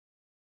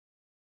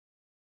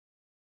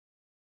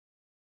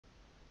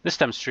This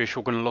demonstration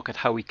we're going to look at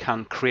how we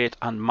can create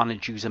and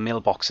manage user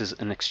mailboxes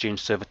in Exchange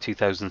Server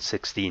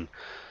 2016.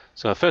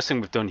 So the first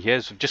thing we've done here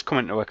is we've just come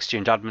into our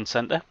Exchange Admin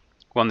Center,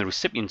 go on the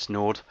Recipients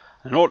node,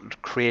 and in order to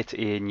create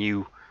a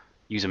new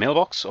user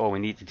mailbox, all we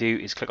need to do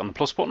is click on the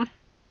plus button.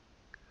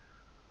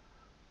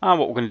 And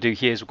what we're going to do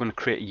here is we're going to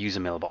create a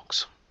user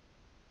mailbox.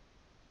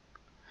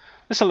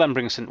 This will then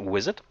bring us into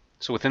Wizard.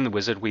 So within the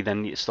Wizard we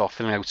then need to start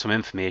filling out some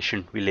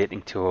information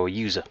relating to our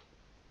user.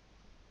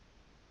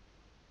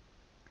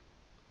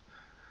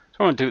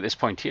 So what I'm going to do at this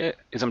point here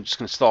is I'm just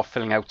going to start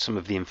filling out some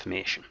of the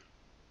information.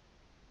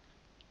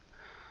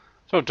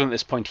 So what I've done at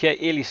this point here,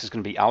 alias is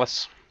going to be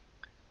Alice,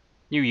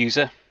 new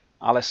user,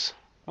 Alice,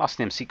 last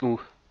name Siku,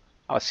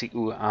 Alice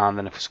Siku, and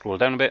then if we scroll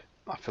down a bit,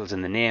 that fills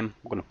in the name.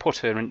 We're going to put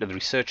her into the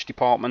research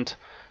department.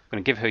 We're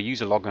going to give her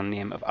user login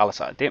name of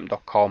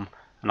alice@datum.com,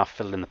 and I've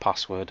filled in the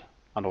password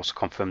and also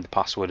confirmed the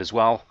password as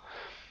well.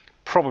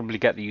 Probably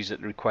get the user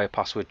to require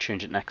password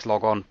change at next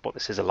logon, but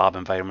this is a lab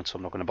environment, so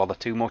I'm not going to bother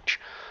too much.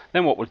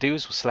 Then what we'll do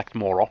is we'll select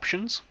more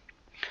options,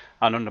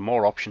 and under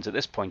more options at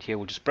this point here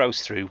we'll just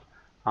browse through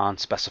and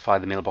specify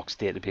the mailbox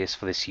database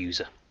for this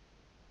user.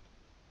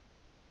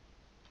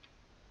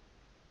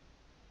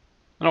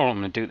 And all I'm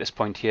going to do at this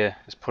point here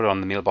is put it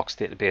on the mailbox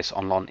database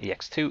on lon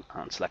ex2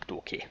 and select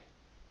OK.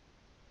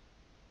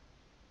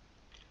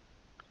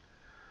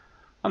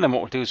 And then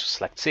what we'll do is we'll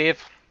select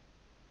save,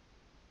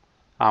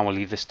 and we'll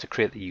leave this to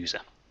create the user.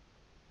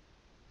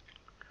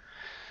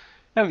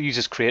 Now the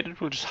user's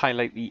created, we'll just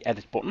highlight the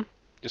edit button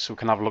just so we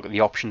can have a look at the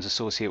options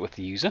associated with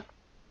the user.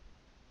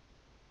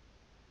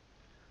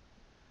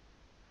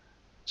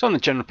 So on the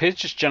general page,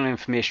 just general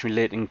information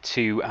relating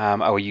to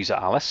our user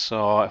Alice.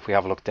 So if we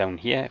have a look down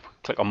here, if we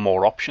click on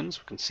more options,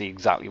 we can see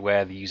exactly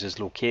where the user is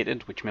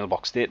located, which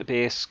mailbox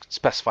database,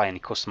 specify any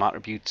custom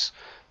attributes,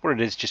 but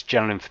it is just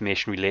general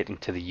information relating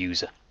to the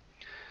user.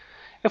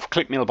 If we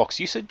click mailbox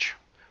usage,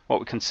 what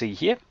we can see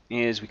here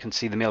is we can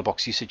see the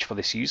mailbox usage for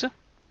this user.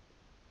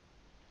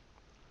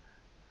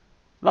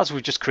 And as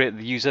we've just created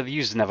the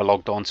user's never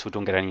logged on, so we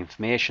don't get any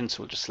information, so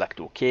we'll just select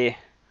OK.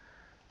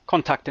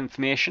 Contact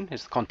information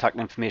is the contact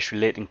information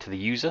relating to the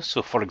user.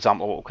 So for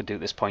example, what we could do at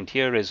this point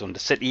here is under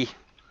city,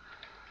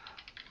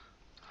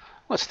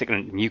 let's stick it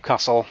into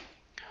Newcastle.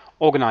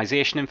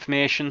 Organization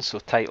information, so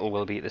title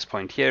will be at this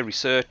point here,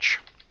 research,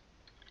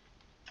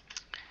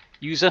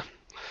 user,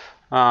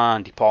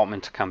 and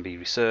department can be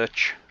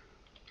research,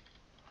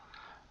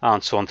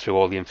 and so on through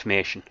all the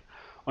information.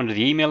 Under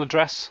the email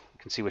address, you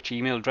can see which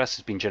email address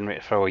has been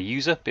generated for our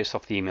user based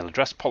off the email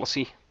address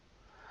policy.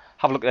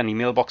 Have a look at any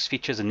mailbox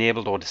features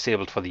enabled or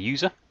disabled for the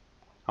user,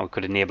 and we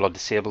could enable or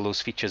disable those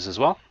features as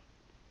well.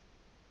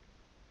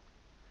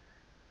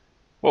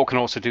 What we can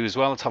also do as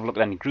well is have a look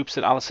at any groups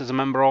that Alice is a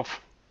member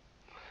of.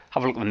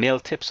 Have a look at the mail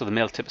tip. So the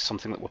mail tip is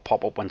something that will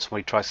pop up when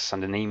somebody tries to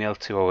send an email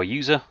to our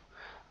user.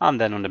 And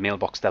then under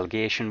mailbox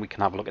delegation, we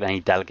can have a look at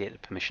any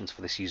delegated permissions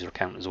for this user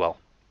account as well.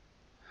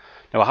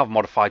 Now I have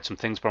modified some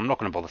things, but I'm not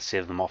going to bother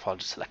saving them off. I'll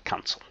just select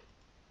cancel.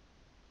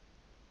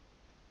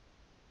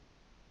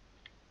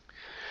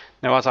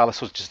 Now as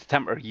Alice was just a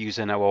temporary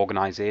user in our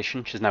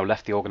organisation, she's now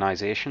left the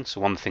organisation,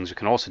 so one of the things we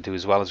can also do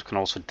as well is we can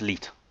also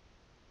delete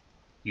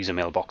user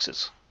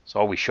mailboxes. So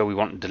are we sure we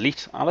want to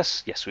delete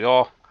Alice? Yes we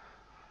are.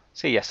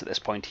 Say yes at this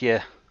point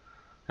here,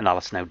 and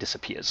Alice now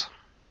disappears.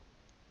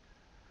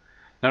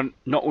 Now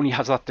not only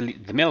has that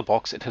deleted the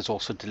mailbox, it has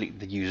also deleted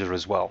the user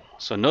as well.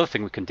 So another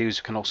thing we can do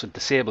is we can also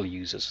disable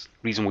users.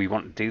 The reason we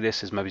want to do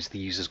this is maybe the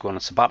user's going on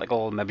a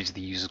sabbatical, maybe the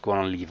user's going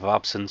on a leave of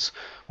absence.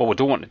 What we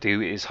don't want to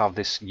do is have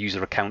this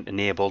user account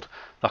enabled.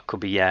 That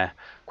could be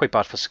quite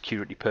bad for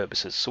security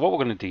purposes. So what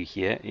we're going to do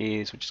here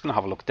is we're just going to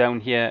have a look down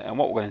here, and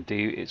what we're going to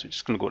do is we're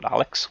just going to go to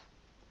Alex.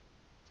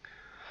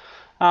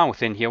 And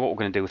within here, what we're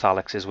going to do with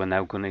Alex is we're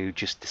now going to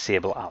just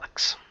disable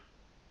Alex.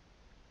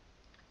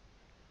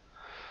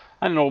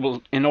 And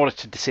in order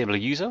to disable a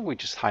user, we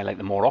just highlight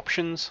the more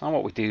options, and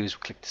what we do is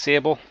we click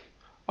disable.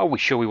 Are we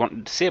sure we want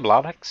to disable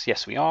Alex?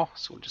 Yes we are,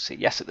 so we'll just say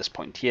yes at this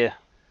point here,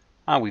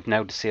 and we've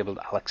now disabled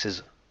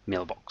Alex's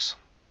mailbox.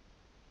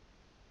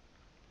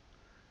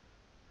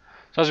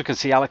 So as we can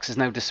see, Alex has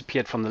now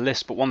disappeared from the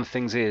list, but one of the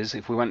things is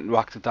if we went into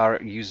Active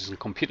Directory users and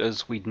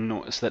computers, we'd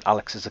notice that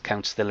Alex's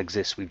account still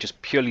exists. We've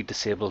just purely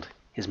disabled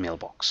his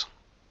mailbox.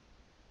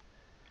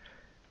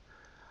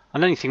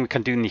 And anything we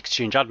can do in the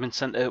Exchange Admin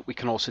Center, we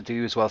can also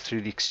do as well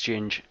through the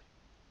Exchange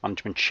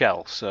Management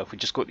Shell. So if we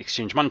just go to the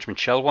Exchange Management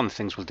Shell, one of the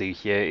things we'll do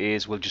here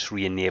is we'll just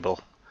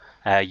re-enable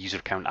user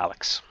account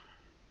Alex.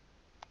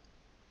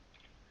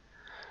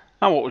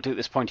 And what we'll do at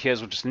this point here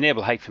is we'll just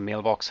enable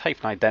 -mailbox,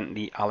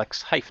 -identity,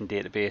 Alex,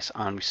 -database,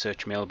 and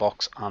research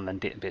mailbox, and then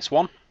database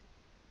 1.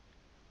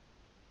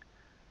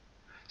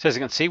 So as you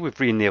can see, we've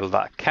re-enabled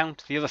that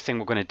account. The other thing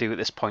we're going to do at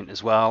this point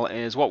as well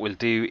is what we'll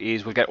do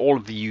is we'll get all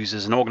of the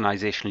users in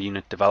organizational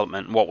unit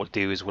development, and what we'll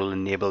do is we'll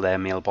enable their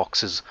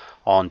mailboxes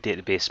on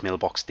database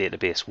mailbox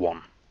database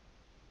 1.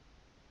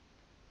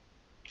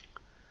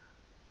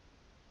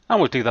 And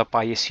we'll do that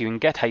by issuing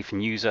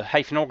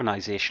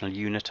get-user-organizational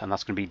unit, and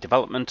that's going to be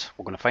development.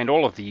 We're going to find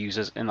all of the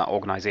users in that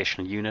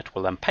organizational unit.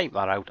 We'll then pipe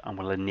that out and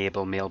we'll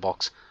enable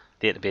mailbox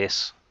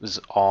databases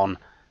on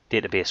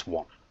database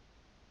 1.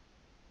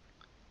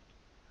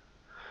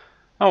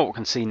 Now what we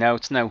can see now,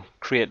 it's now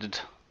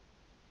created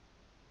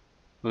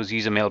those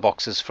user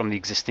mailboxes from the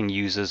existing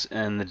users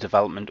in the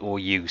development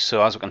OU.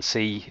 So as we can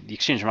see, the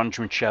Exchange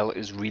Management Shell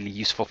is really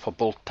useful for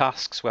bulk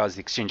tasks, whereas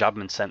the Exchange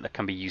Admin Center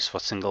can be used for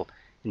single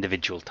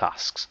individual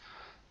tasks.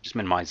 Just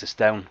minimize this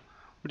down.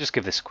 We'll just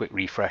give this a quick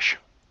refresh.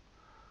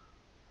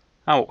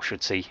 And what we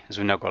should see is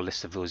we've now got a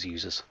list of those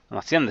users. And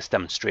that's the end of this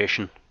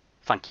demonstration.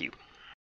 Thank you.